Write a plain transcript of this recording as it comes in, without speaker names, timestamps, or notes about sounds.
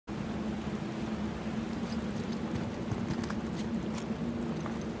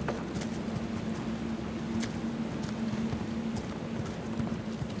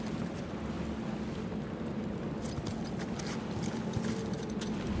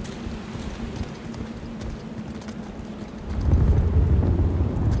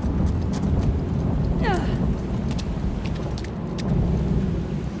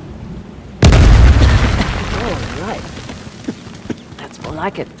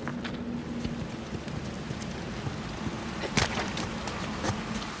like it.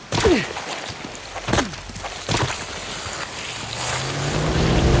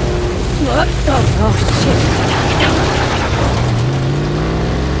 Oh, shit.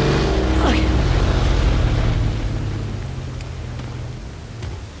 Okay.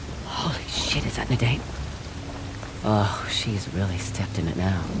 Holy shit, is that Nadine? Oh, she's really stepped in it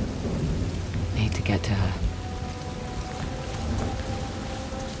now. Need to get to her.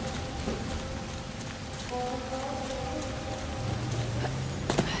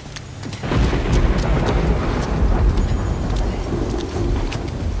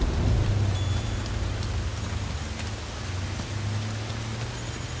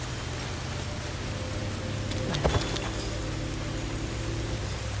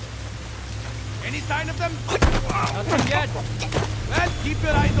 Any sign of them? Nothing yet. Well, keep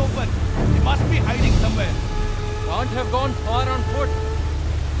your eyes open. They must be hiding somewhere. Can't have gone far on foot.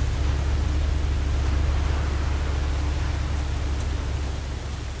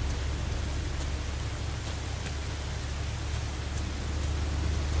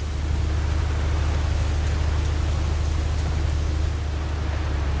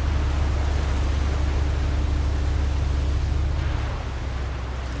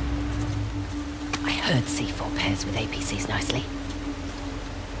 C4 pairs with APCs nicely.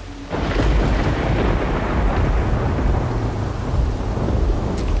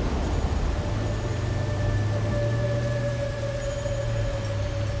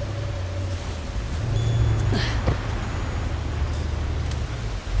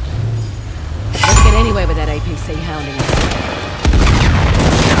 Let's get anywhere with that APC hounding us.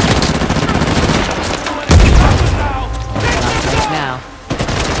 Now.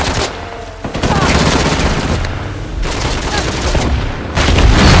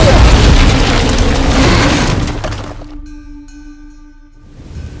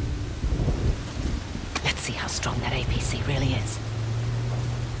 See how strong that APC really is.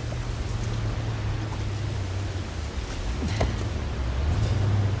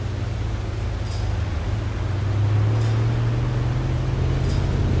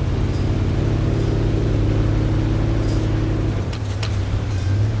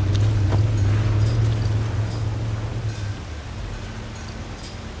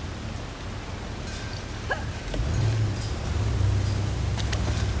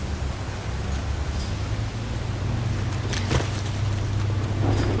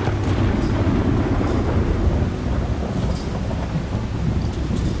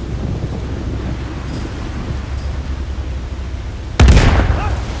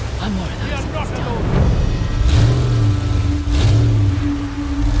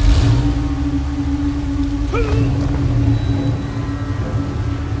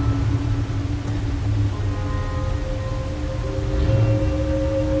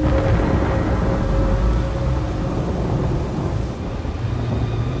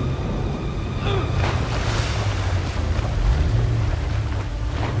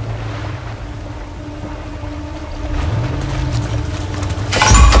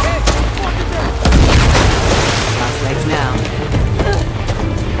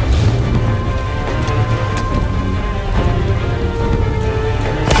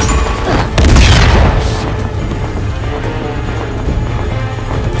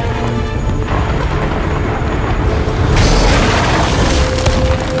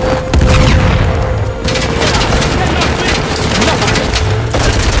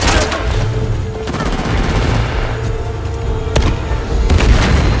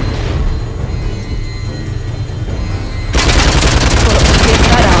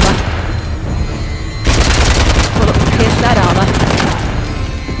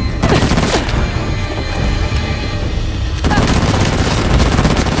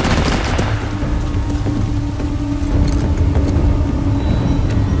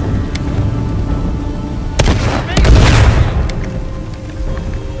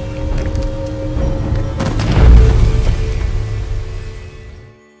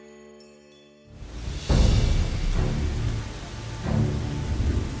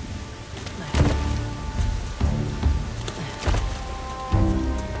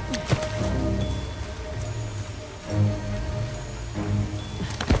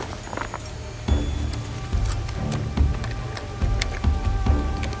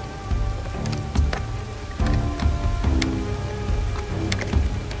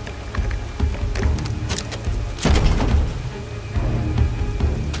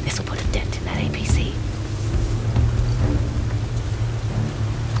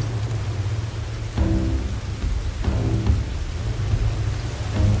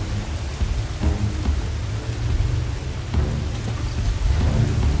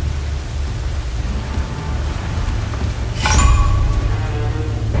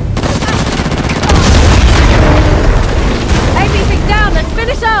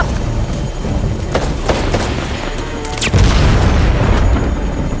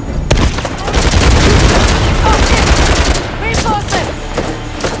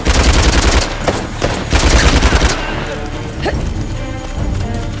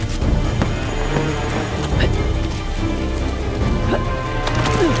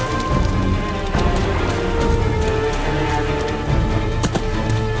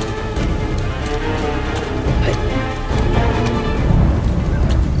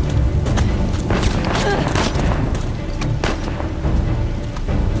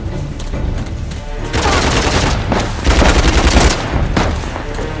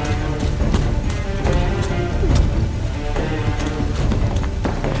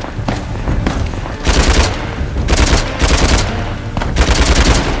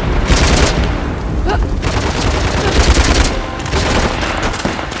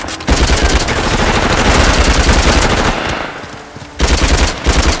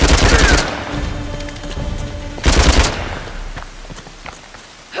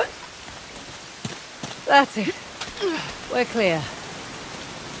 That's it. We're clear.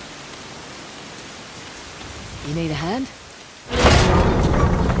 You need a hand?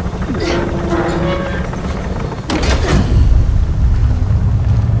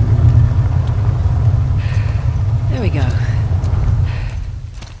 There we go.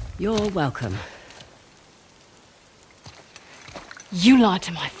 You're welcome. You lied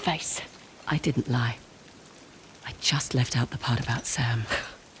to my face. I didn't lie. I just left out the part about Sam.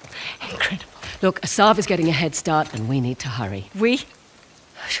 Incredible. Look, Asav is getting a head start and we need to hurry. We?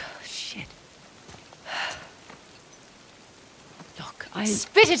 Shit. Look,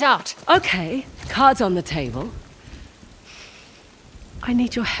 Spit it out! Okay, cards on the table. I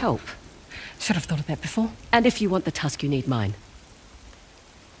need your help. Should have thought of that before. And if you want the tusk, you need mine.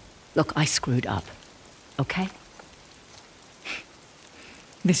 Look, I screwed up. Okay?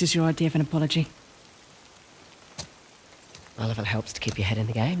 This is your idea of an apology. Well, if it helps to keep your head in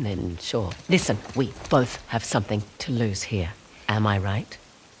the game, then sure. Listen, we both have something to lose here. Am I right?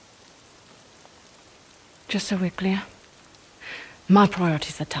 Just so we're clear, my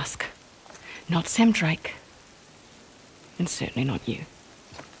priority's the tusk. Not Sam Drake. And certainly not you.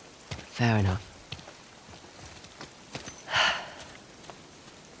 Fair enough.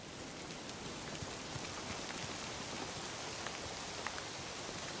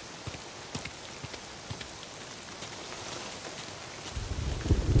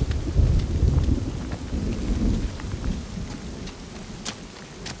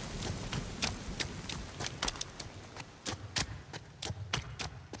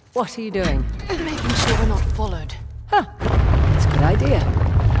 What are you doing? Making sure we're not followed. Huh. That's a good idea.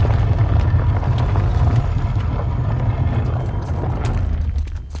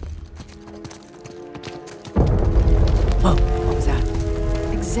 Whoa, what was that?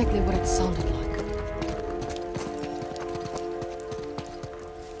 Exactly what it sounded like.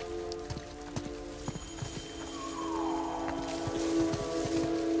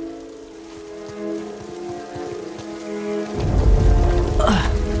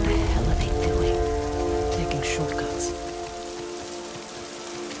 What the hell are they doing? Taking shortcuts.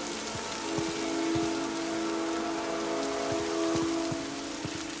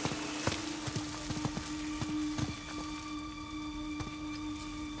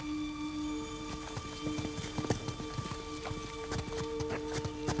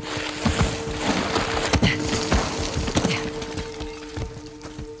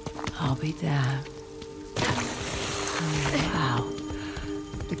 I'll be damned. Wow.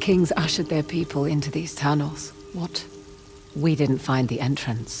 The kings ushered their people into these tunnels. What? We didn't find the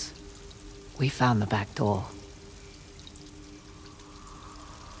entrance. We found the back door.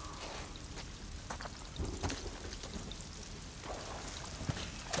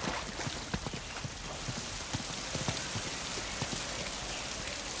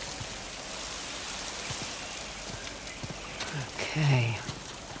 Okay.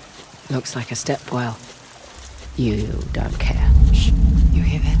 Looks like a stepwell. You don't care. Shh. You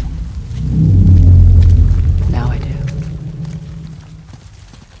hear that? Now I do.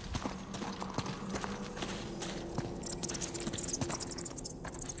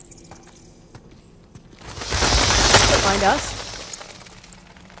 Find us?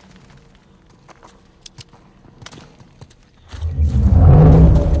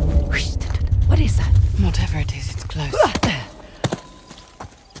 What is that? Whatever it is, it's close. No.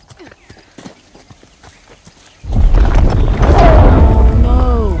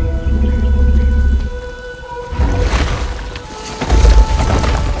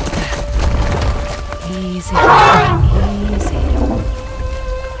 Easy. Easy.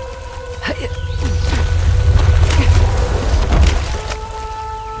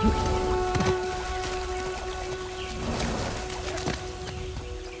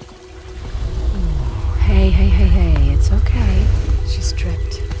 Hey, it's okay. She's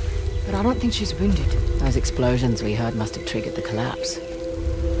trapped. But I don't think she's wounded. Those explosions we heard must have triggered the collapse.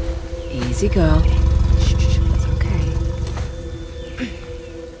 Easy, girl. Shh, it's okay.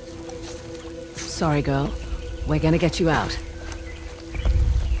 Sorry, girl. We're gonna get you out. Just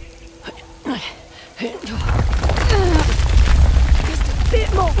a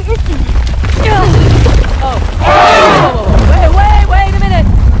bit more. Oh. Wait a minute.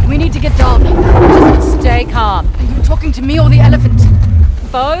 We need to get down. Just stay calm. Are you talking to me or the elephant?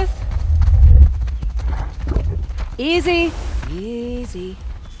 Both. Easy. Easy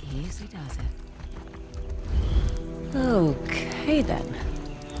does it. Okay then.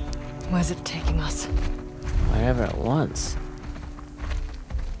 Where's it taking us? Wherever it wants.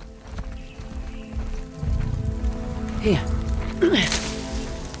 Here.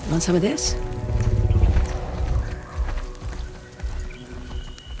 Want some of this?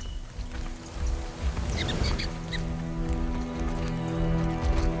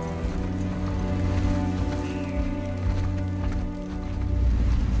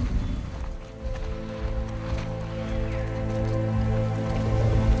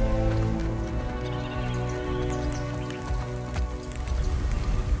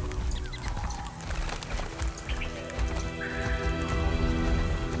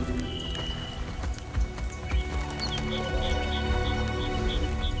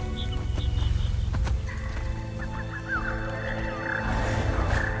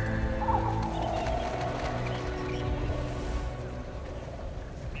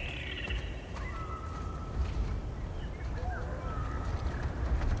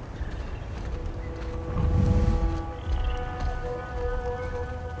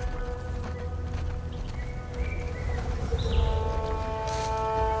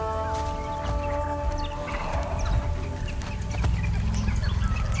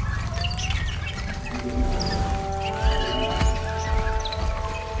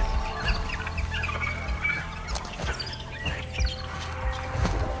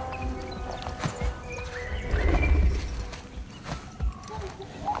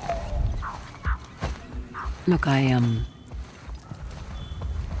 Look, I'm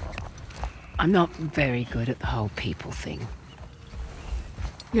not very good at the whole people thing.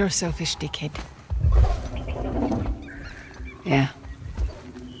 You're a selfish dickhead. Yeah.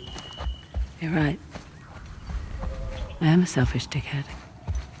 You're right. I am a selfish dickhead.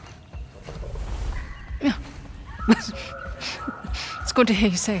 Yeah. It's good to hear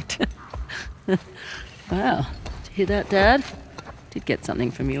you say it. Well, did you hear that, Dad? Did get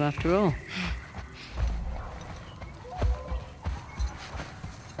something from you after all.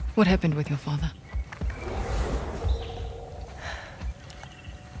 What happened with your father?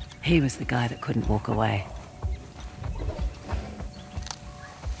 He was the guy that couldn't walk away.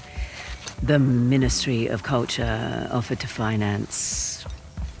 The Ministry of Culture offered to finance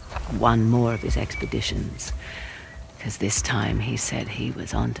one more of his expeditions, because this time he said he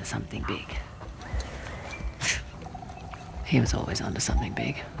was onto something big. He was always onto something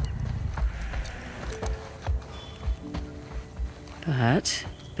big. But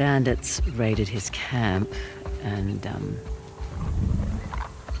bandits raided his camp, and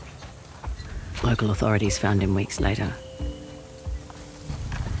local authorities found him weeks later.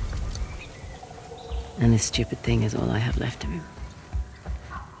 And this stupid thing is all I have left of him.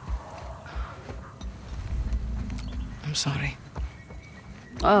 I'm sorry.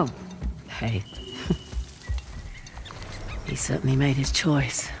 Oh, hey. He certainly made his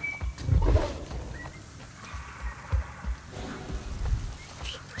choice.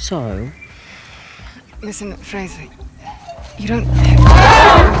 So? Listen, Fraser, you don't have...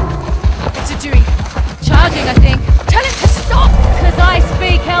 What's it doing? Charging, I think. Tell him to stop! Because I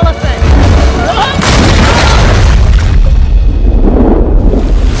speak elephant!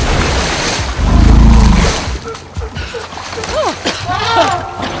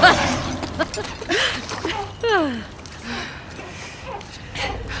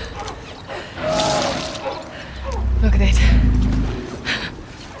 Look at it.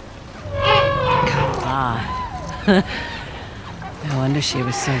 No wonder she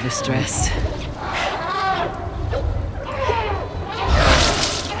was so distressed.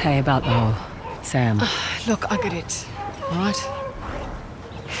 Hey, about the whole Sam. Look, I get it. All right?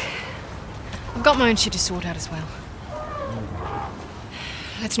 I've got my own shit to sort out as well.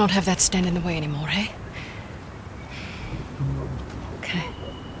 Let's not have that stand in the way anymore, eh? Okay.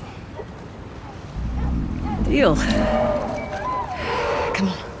 Deal. Come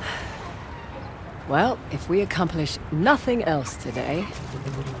on. Well, if we accomplish nothing else today,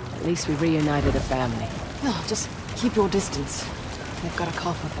 at least we reunited a family. No, just keep your distance. They've got a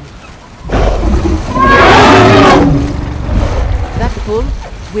cough with them. That bull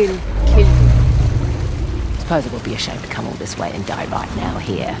will kill you. Suppose it would be a shame to come all this way and die right now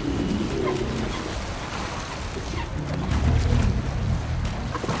here.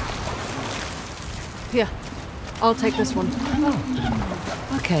 Here, I'll take this one.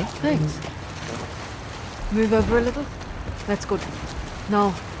 Oh, okay, thanks. Move over a little. That's good.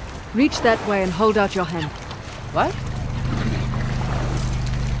 Now, reach that way and hold out your hand. What?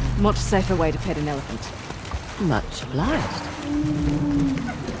 Much safer way to pet an elephant. Much obliged.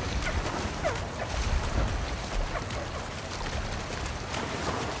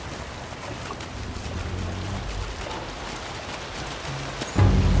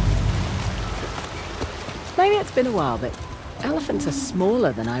 Maybe it's been a while, but elephants are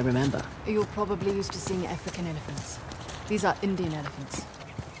smaller than I remember. You're probably used to seeing African elephants. These are Indian elephants.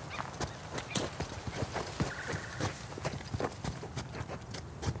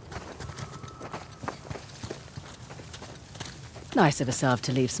 Nice of Asav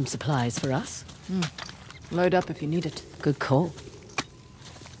to leave some supplies for us. Load up if you need it. Good call.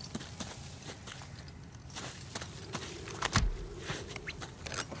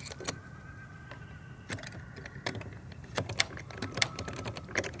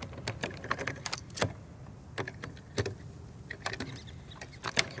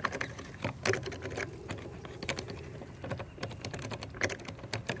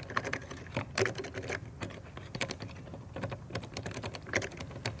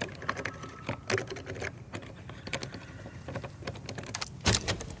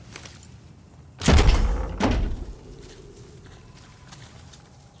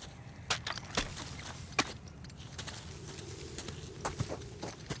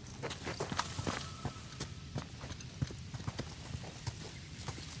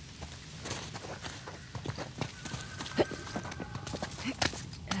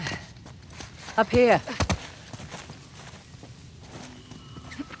 Up here.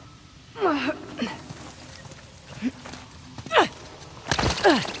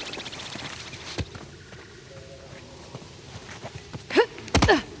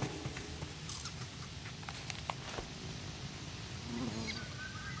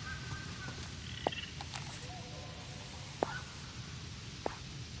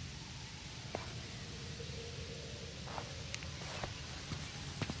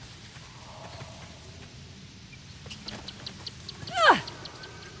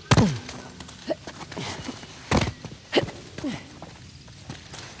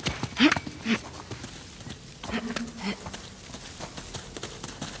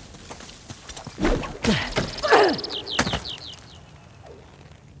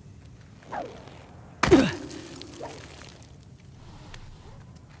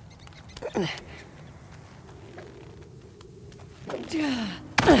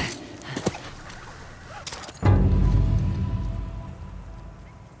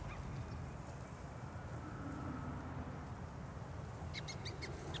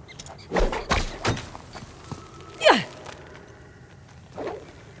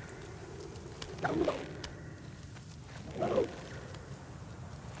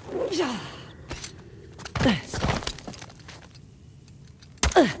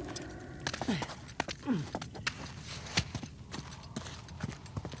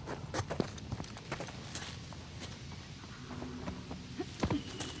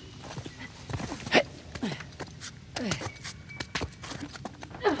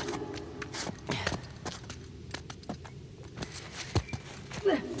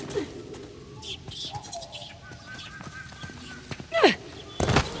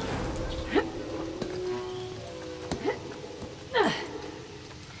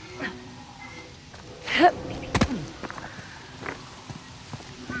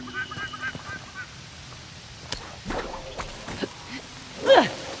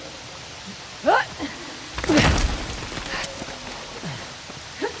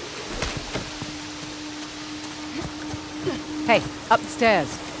 Hey, up the stairs.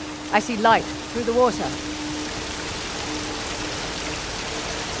 I see light through the water.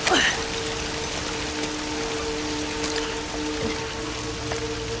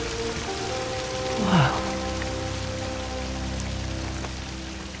 Wow.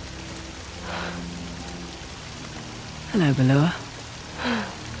 Hello, Balua.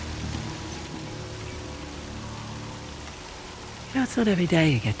 You know, it's not every day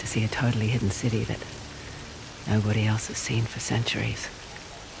you get to see a totally hidden city that nobody else has seen for centuries.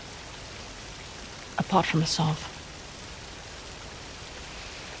 Apart from Asov.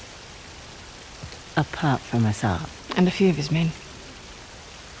 Apart from Assad And a few of his men.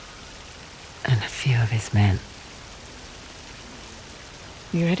 and a few of his men.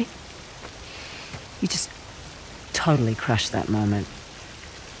 You ready? You just totally crushed that moment.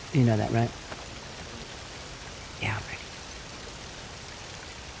 You know that, right? Yeah, I'm ready.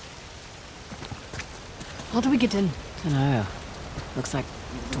 How do we get in? Dunno. Looks like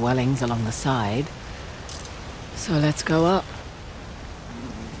dwellings along the side. So let's go up.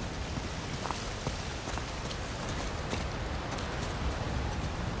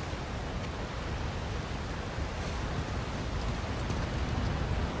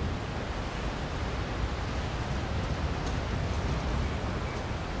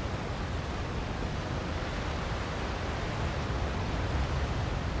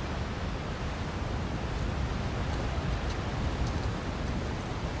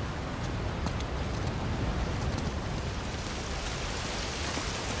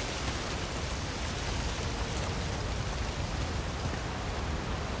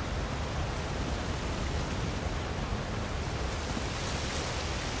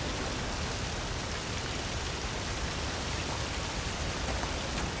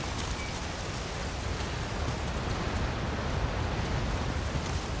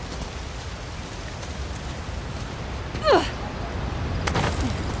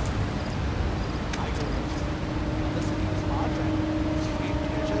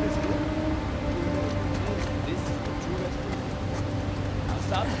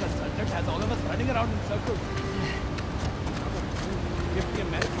 Has all of us running around in circles. If the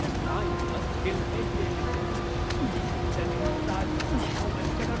Americans now must kill then you start. I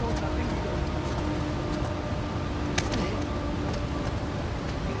cannot know nothing.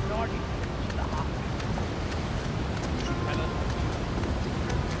 He's not in the heart.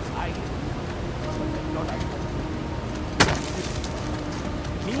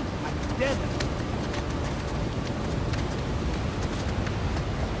 Me? I'm dead.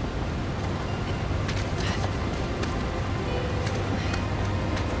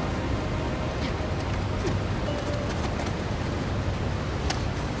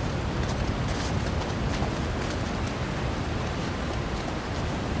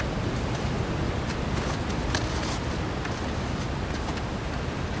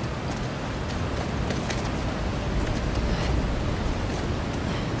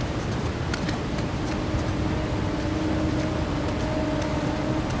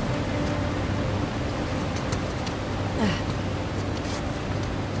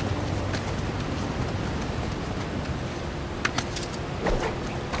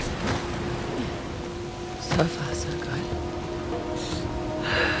 So far, so good.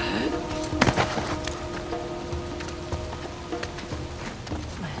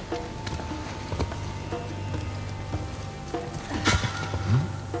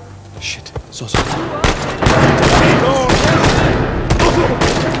 esos.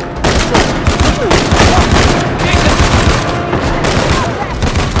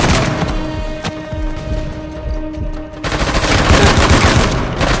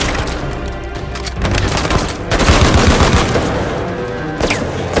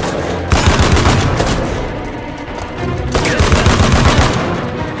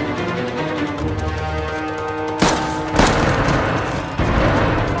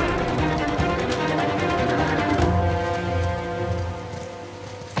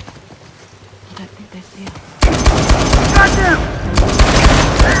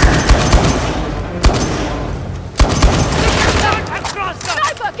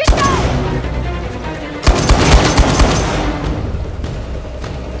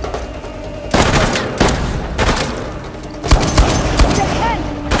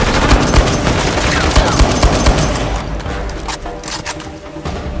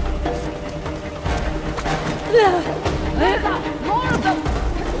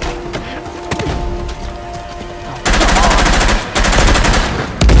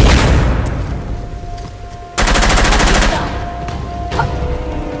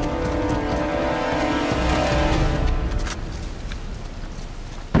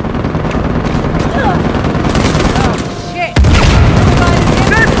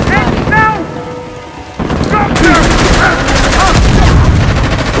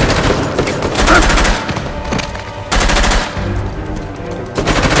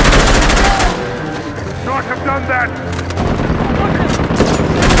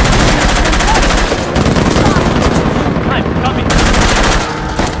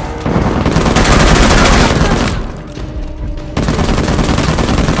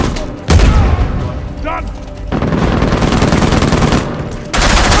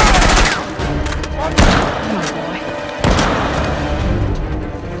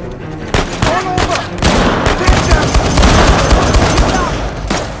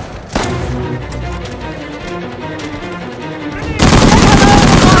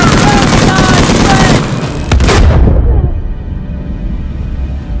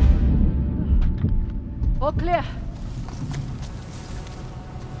 All clear.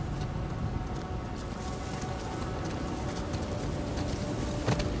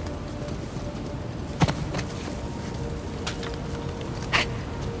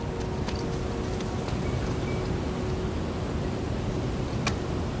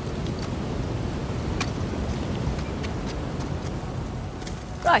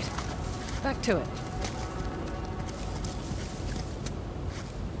 Right. Back to it.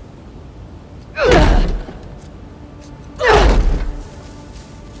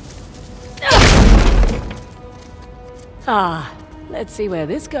 Ah, let's see where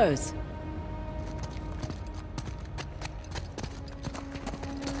this goes.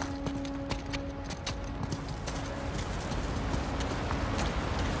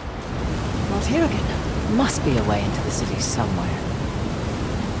 Not here again. Must be a way into the city somewhere.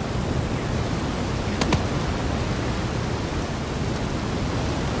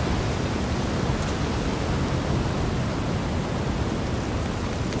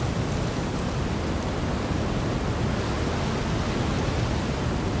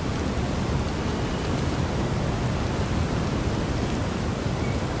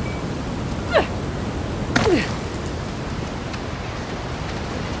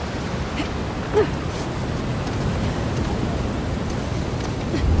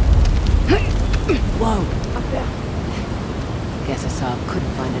 Whoa! Up there. Guess Asaf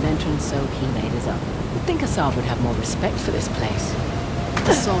couldn't find an entrance, so he made his own. You'd think Asaf would have more respect for this place.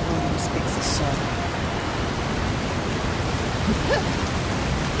 The Sovereign respects the Sovereign.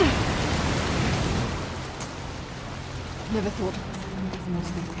 Never thought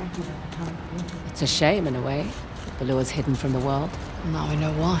It's a shame, in a way, that Balua's hidden from the world. Now I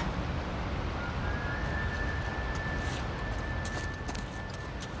know why.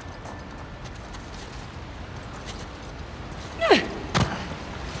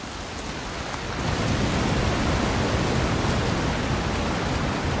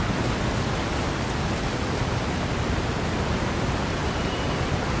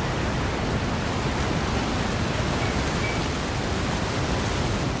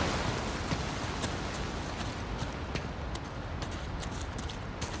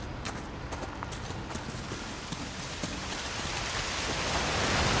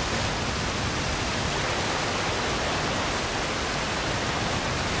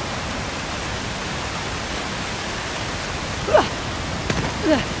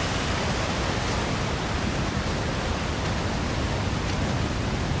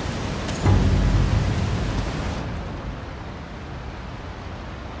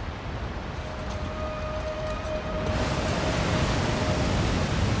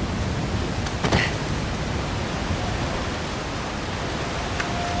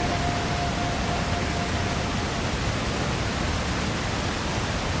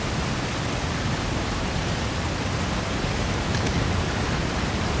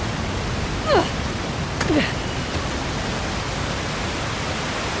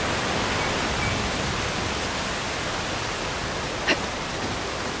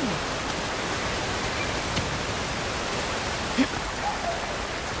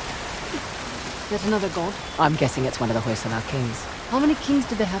 There's another god. I'm guessing it's one of the Hoysala kings. How many kings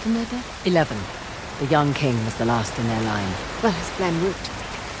did they have in their day? 11. The young king was the last in their line. Well, his plan worked.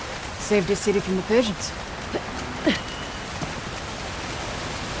 Saved his city from the Persians.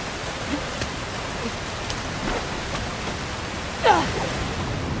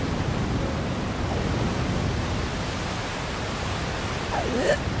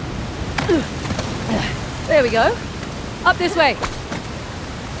 There we go. Up this way.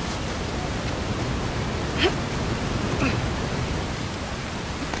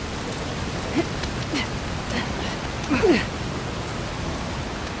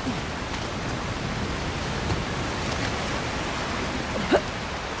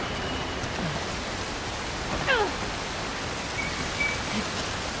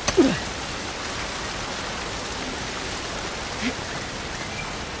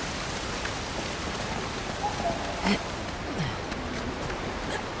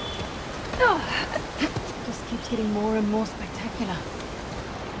 Just keeps getting more and more spectacular.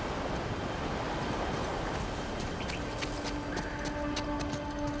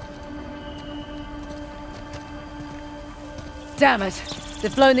 Damn it.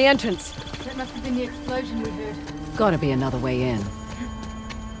 They've blown the entrance. That must have been the explosion we heard. Gotta be another way in.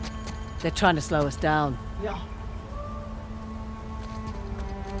 They're trying to slow us down. Yeah.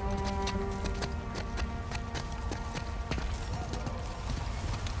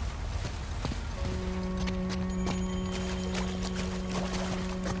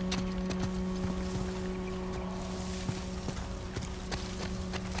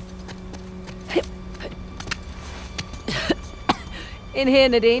 In here,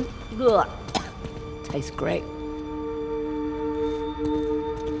 Nadine. Ugh. Tastes great.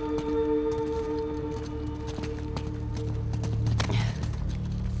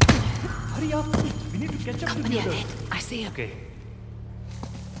 Hurry up! We need to catch up with the others. I see him. Okay.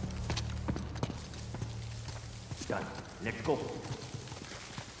 Done. Let's go.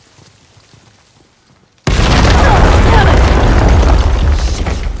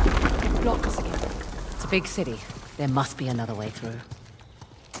 Block us again. It's a big city. There must be another way through.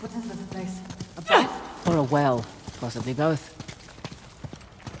 What is this place? A bath? Or a well. Possibly both.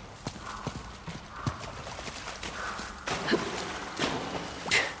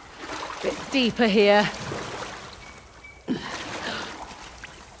 Bit deeper here.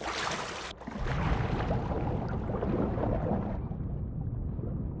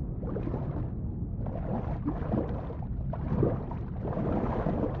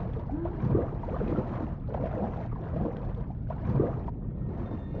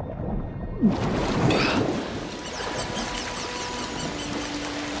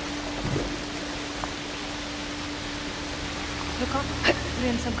 Look up. We're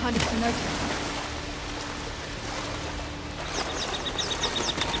in some kind of cenote.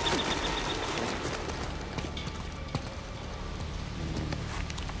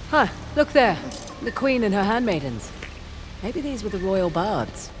 Huh, look there. The queen and her handmaidens. Maybe these were the royal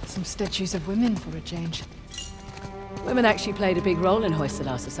bards. Some statues of women for a change. Women actually played a big role in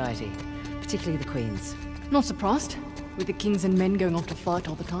Hoysala society, particularly the queens. Not surprised. With the kings and men going off to fight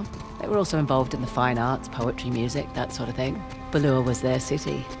all the time. They were also involved in the fine arts, poetry, music, that sort of thing. Ballur was their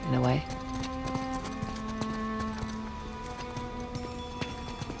city, in a way.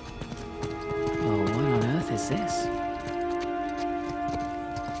 Oh, what on earth is this?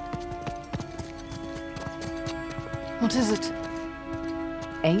 What is it?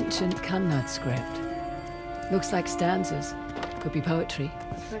 Ancient Kannada script. Looks like stanzas. Could be poetry.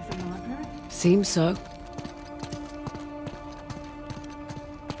 Place in the library? Seems so. Is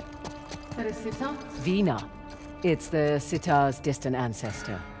that a sitar? Veena. It's the sitar's distant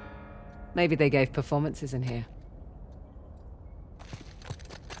ancestor. Maybe they gave performances in here.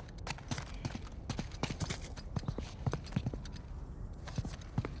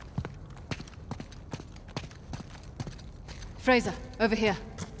 Fraser, over here.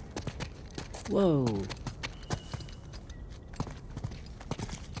 Whoa.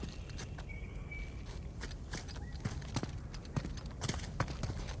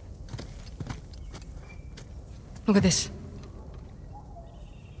 Look at this.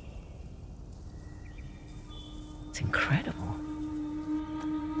 It's incredible.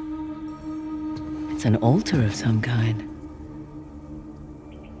 It's an altar of some kind.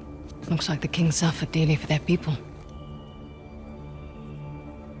 Looks like the king suffered dearly for their people.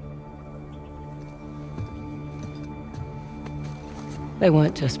 They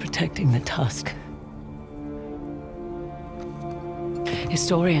weren't just protecting the tusk.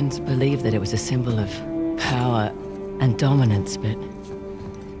 Historians believe that it was a symbol of power and dominance, but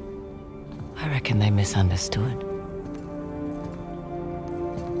I reckon they misunderstood.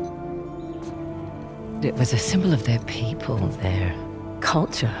 It was a symbol of their people, their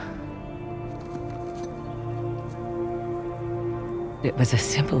culture. It was a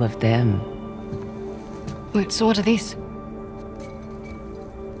symbol of them. Wait, so what are these?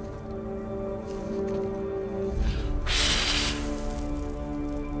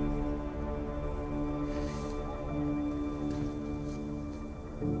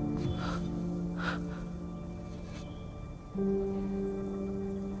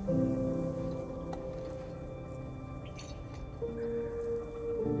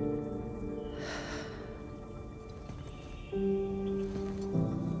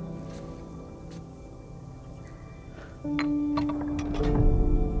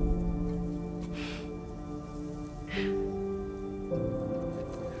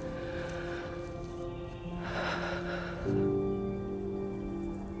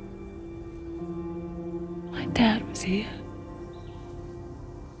 My dad was here.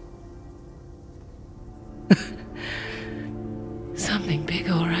 Something big,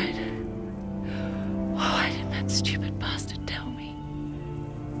 all right. Why didn't that stupid bastard tell me?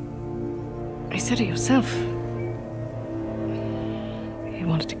 You said it yourself. He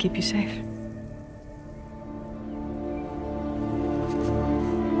wanted to keep you safe.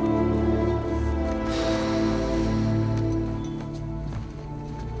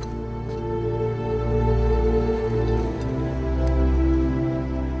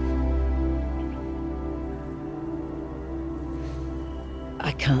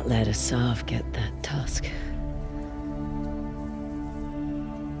 I can't let Asav get that tusk.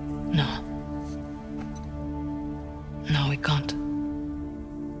 No. No, we can't.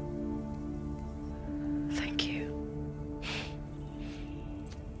 Thank you.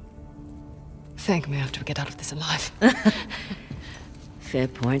 Thank me after we get out of this alive. Fair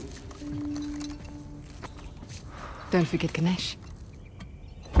point. Don't forget Ganesh.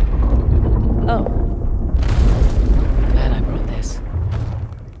 Oh. Glad I brought this.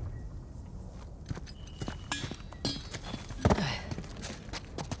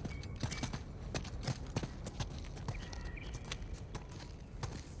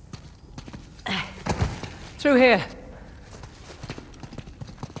 Through here.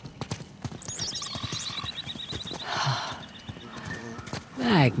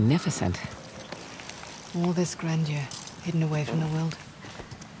 Magnificent. All this grandeur, hidden away from the world.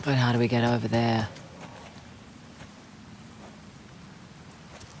 But how do we get over there?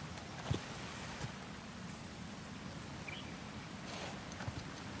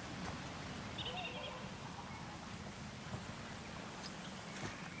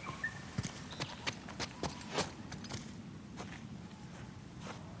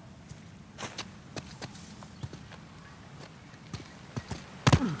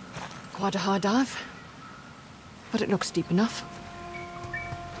 Quite a hard dive, but it looks deep enough.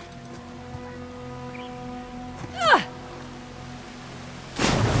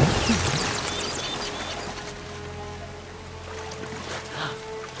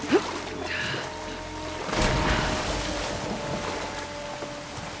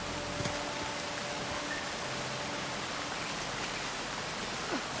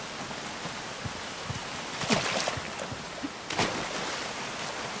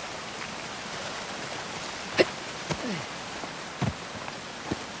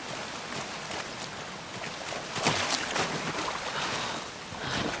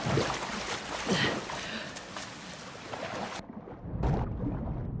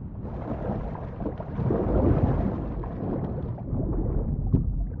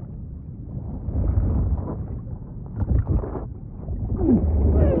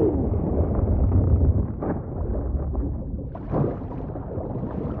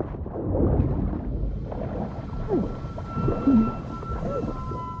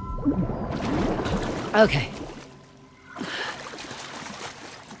 Okay.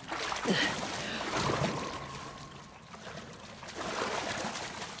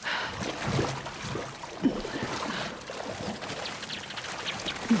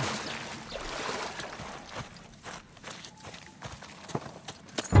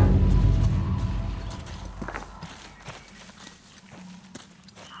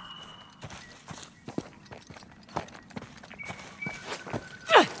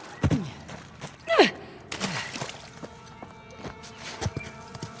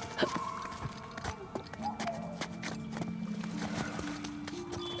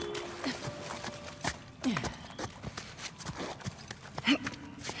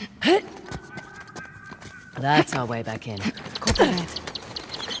 That's our way back in. Copy that.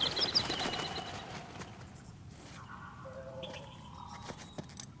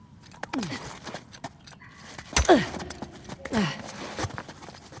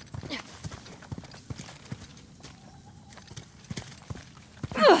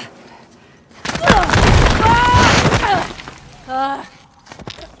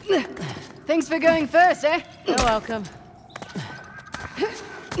 Thanks for going first, eh? You're welcome.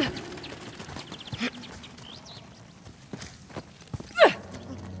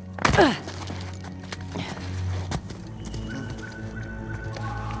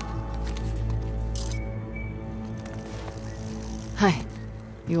 Hey,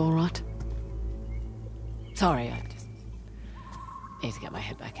 you all right? Sorry, I just need to get my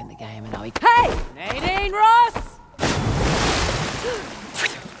head back in the game and I'll be... Hey! Nadine Ross!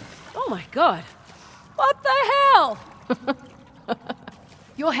 Oh my god. What the hell?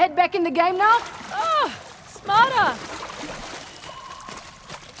 Your head back in the game now? Oh, smarter!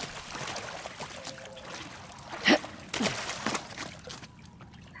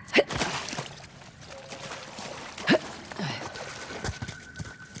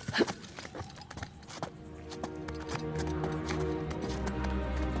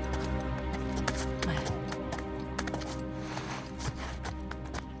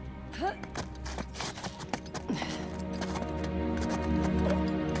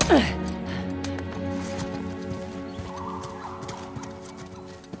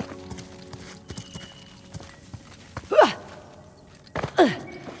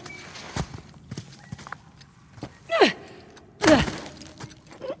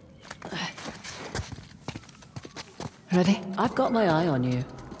 Ready? I've got my eye on you.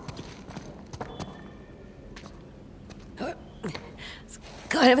 It's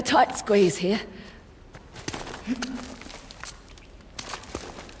kind of a tight squeeze here.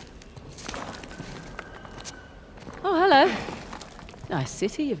 Oh, hello. Nice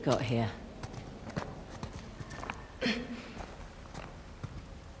city you've got here.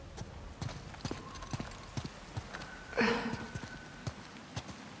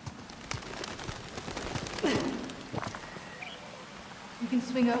 You can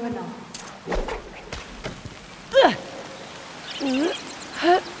swing over now.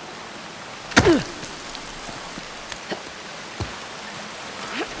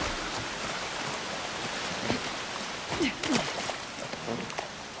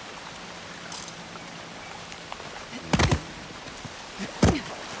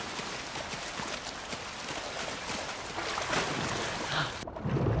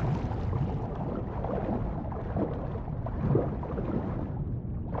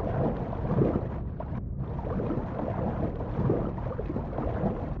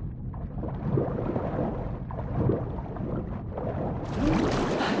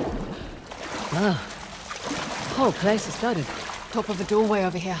 Wow. Whole place is flooded. Top of the doorway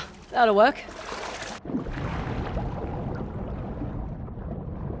over here. That'll work.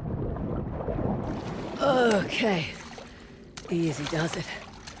 Okay. Easy does it.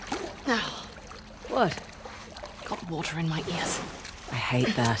 Now, What? got water in my ears. I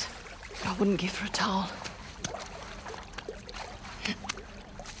hate that. I wouldn't give her a towel.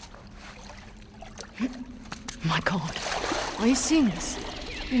 My God, are you seeing this?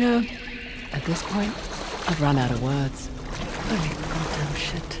 You know, at this point, I've run out of words. Holy goddamn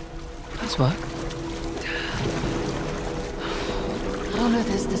shit. That's what? How on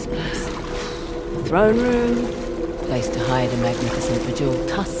earth is this place? The throne room, place to hide a magnificent bejeweled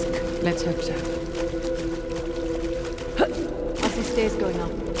tusk. Let's hope so. I see stairs going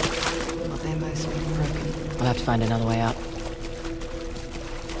up. Well, they're mostly broken. I'll have to find another way up.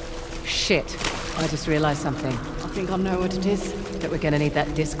 Shit. I just realized something. I think I know what it is. That we're gonna need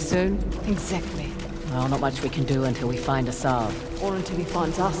that disc soon. Exactly. Well, not much we can do until we find a salve. Or until he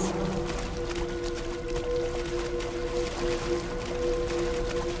finds us.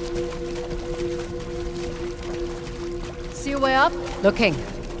 See a way up? Looking.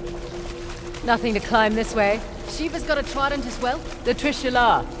 Nothing to climb this way. Shiva's got a trident as well. The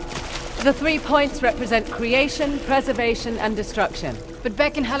Trishula. The 3 points represent creation, preservation, and destruction. But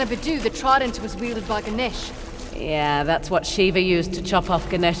back in Halabadu, the trident was wielded by Ganesh. Yeah, that's what Shiva used to chop off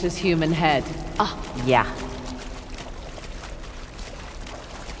Ganesh's human head. Ah, Yeah.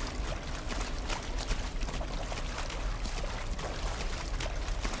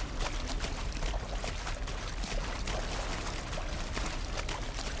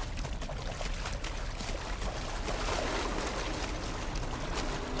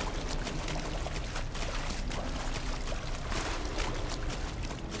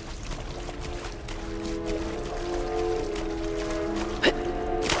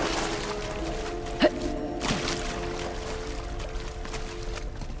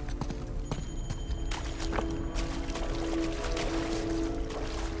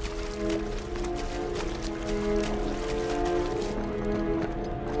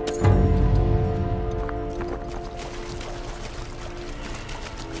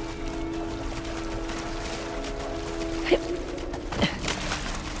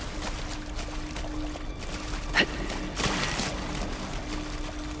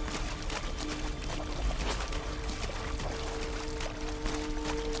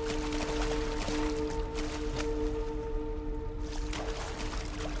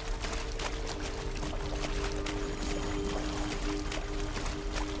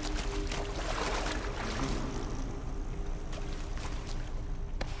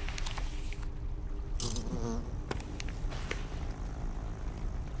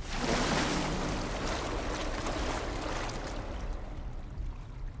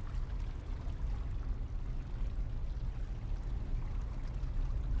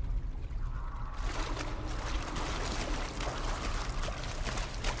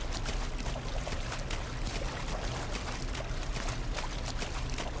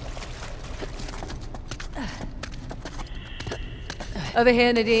 Over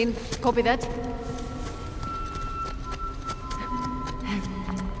here, Nadine. Copy that.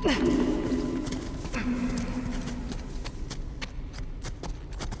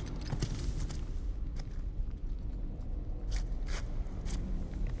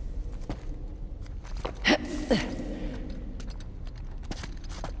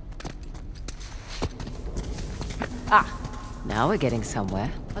 Now we're getting somewhere.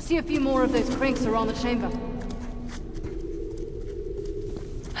 I see a few more of those cranks around the chamber.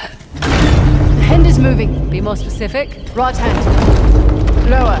 The hand is moving. Be more specific. Right hand.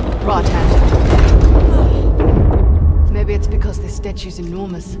 Lower. Right hand. Maybe it's because this statue's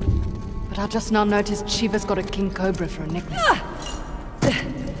enormous. But I just now noticed Shiva's got a king cobra for a necklace.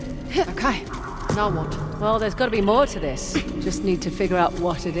 Okay. Now what? Well, there's got to be more to this. Just need to figure out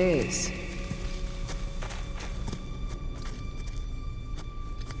what it is.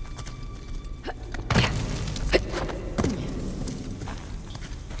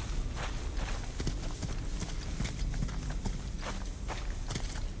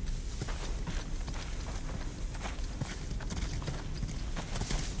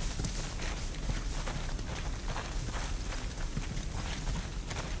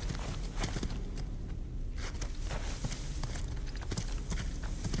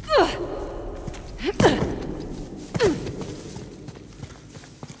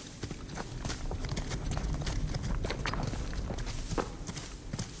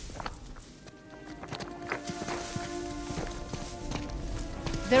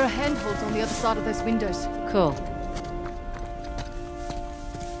 There are handholds on the other side of those windows. Cool.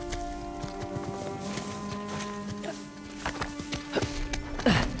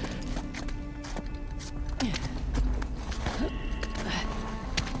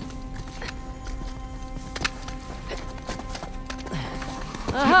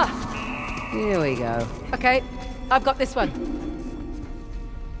 Aha! Here we go. Okay, I've got this one.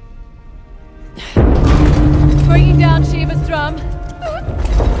 Bringing down Shiva's drum.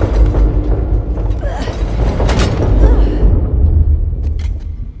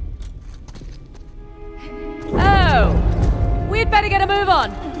 Oh! We'd better get a move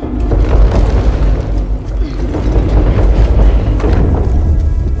on.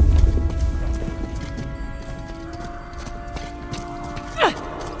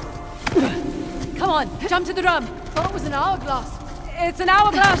 Come on, jump to the drum. Thought it was an hourglass. It's an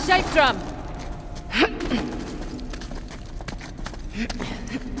hourglass-shaped drum.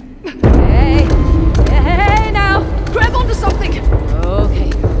 Hey! Hey now! Grab onto something!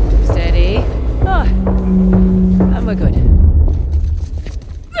 Okay. Steady. Oh. And we're good.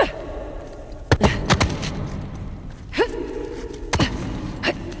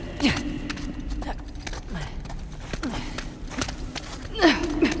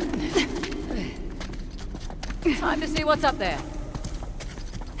 Time to see what's up there.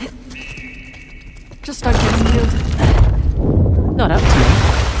 Just don't get spilled. Not up to me.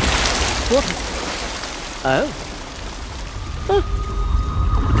 Water. Oh.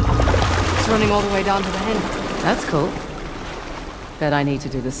 It's running all the way down to the hen. That's cool. Bet I need to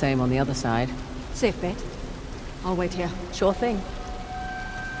do the same on the other side. Safe bet. I'll wait here. Sure thing.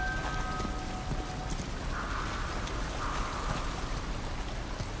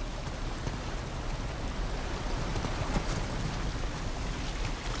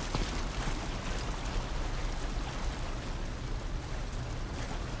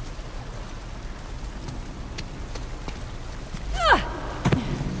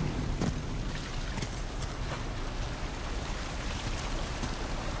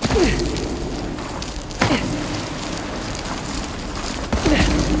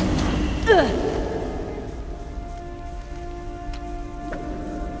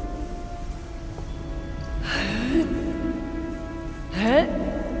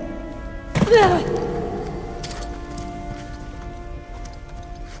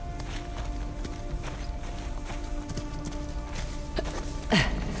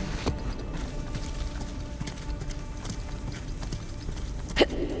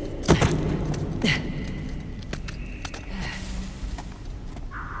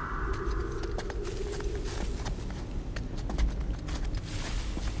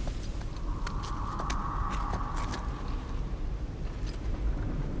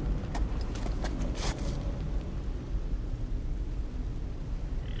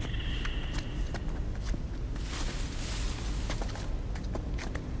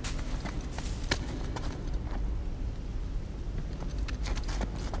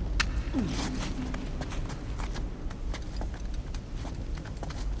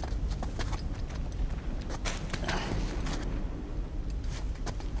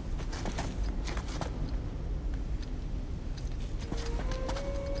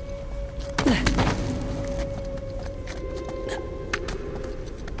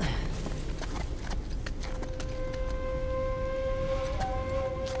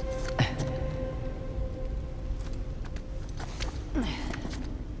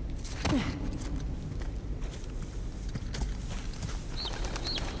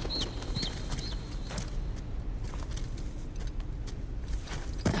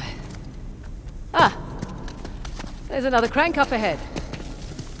 Ah! There's another crank up ahead.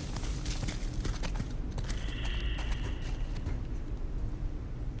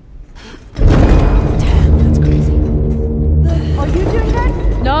 Damn, that's crazy. Are you doing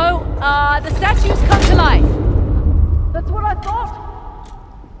that? No, the statues come to life. That's what I thought.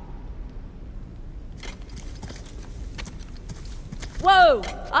 Whoa!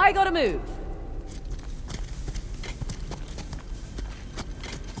 I gotta move.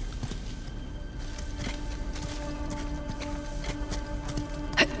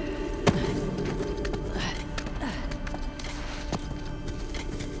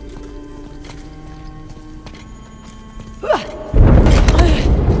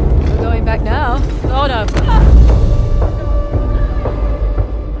 We're going back now. Oh no.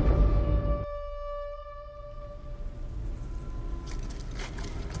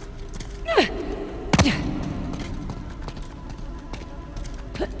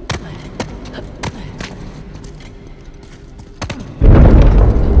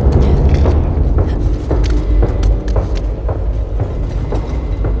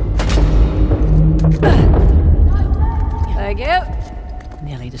 Thank you.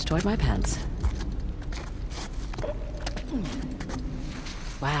 Nearly destroyed my pants.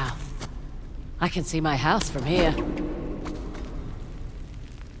 Wow. I can see my house from here.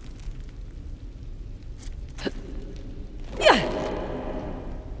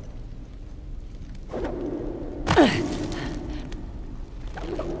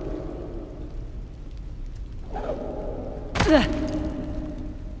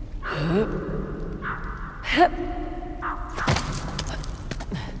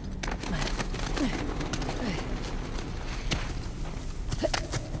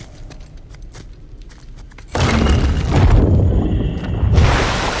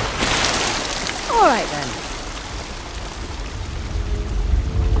 All right then.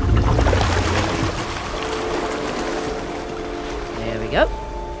 There we go.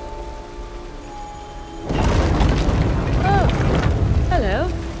 Oh, hello.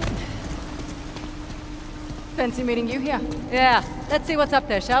 Fancy meeting you here. Yeah, let's see what's up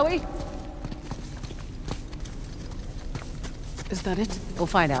there, shall we? Is that it? We'll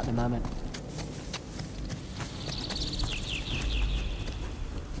find out in a moment.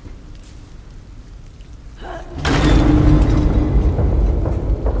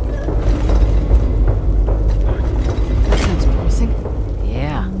 That sounds promising.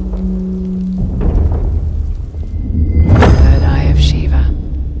 Yeah. Third eye of Shiva.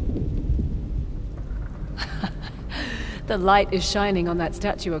 The light is shining on that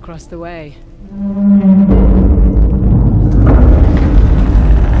statue across the way.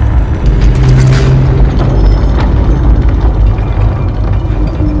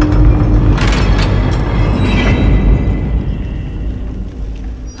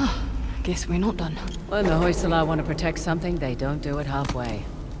 Guess we're not done. When the Hoysala want to protect something, they don't do it halfway.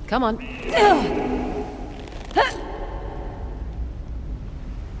 Come on.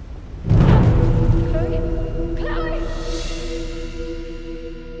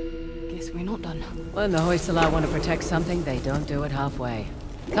 Guess we're not done. When the Hoysala want to protect something, they don't do it halfway.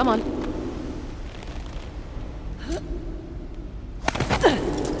 Come on.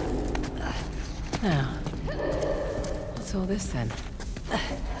 Now, what's all this then?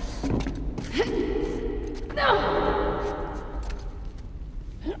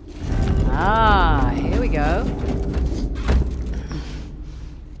 Ah, here we go.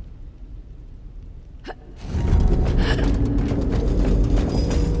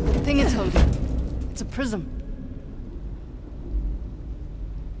 The thing it's holding. It's a prism.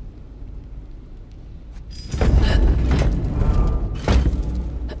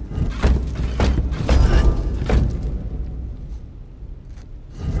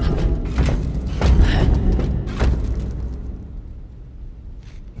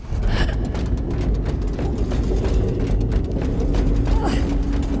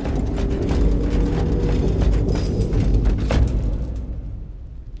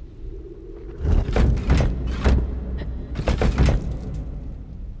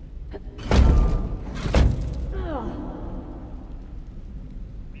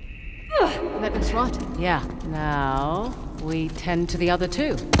 That looks right. Yeah, now we tend to the other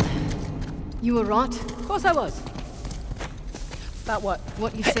two. You were right. Of course I was. About what?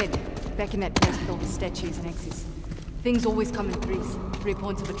 What you said back in that place with all the statues and axes. Things always come in threes. 3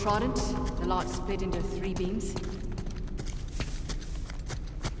 points of a trident, the light split into 3 beams.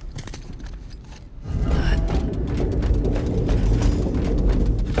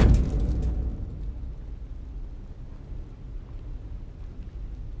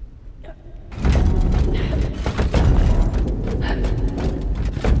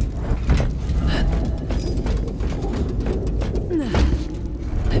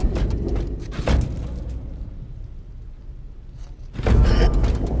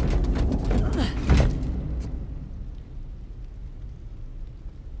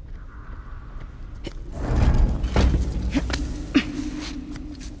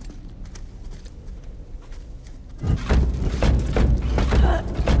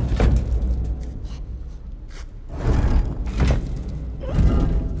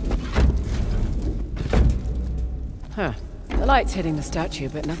 light's hitting the statue,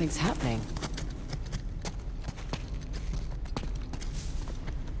 but nothing's happening.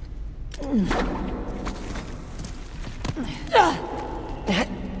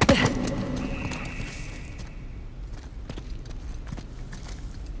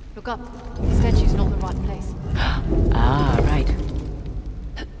 Look up. The statue's not in the right place. Ah, right.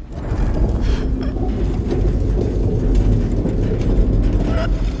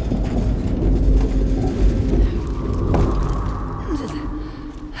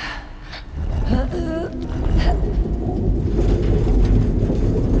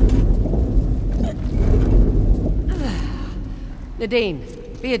 Nadine,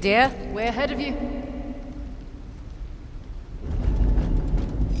 be a dear. We're ahead of you.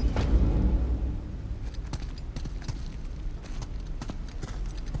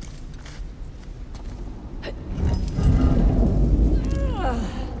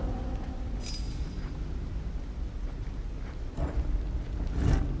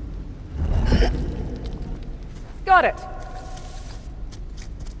 Got it.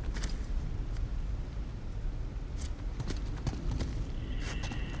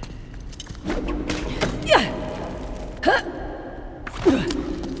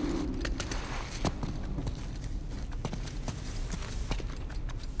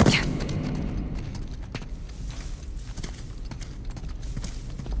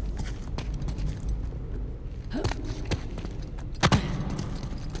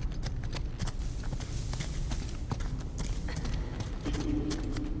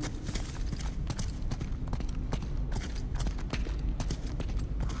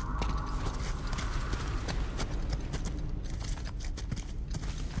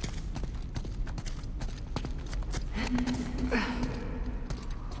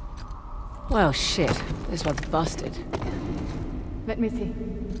 Well, shit. This one's busted. Let me see.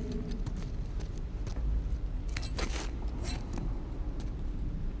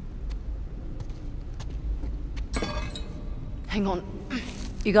 Hang on.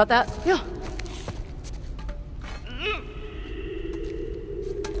 You got that? Yeah.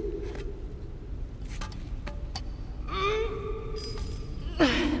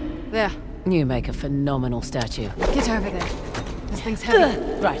 There. You make a phenomenal statue. Get over there. This thing's heavy.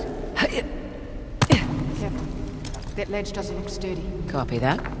 Right. Careful. That ledge doesn't look sturdy. Copy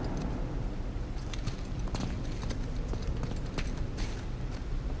that.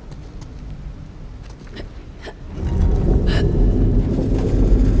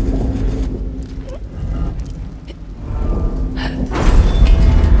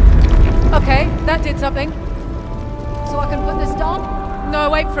 Okay, that did something. So I can put this down?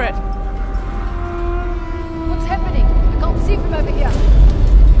 No, wait for it. What's happening? I can't see from over here.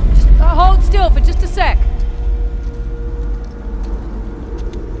 Just hold still for just a sec.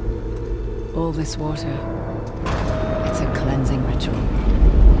 All this water. It's a cleansing ritual.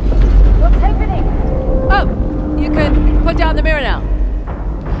 What's happening? Oh, you can put down the mirror now.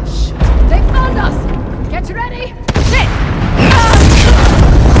 Shit. They found us! Get ready!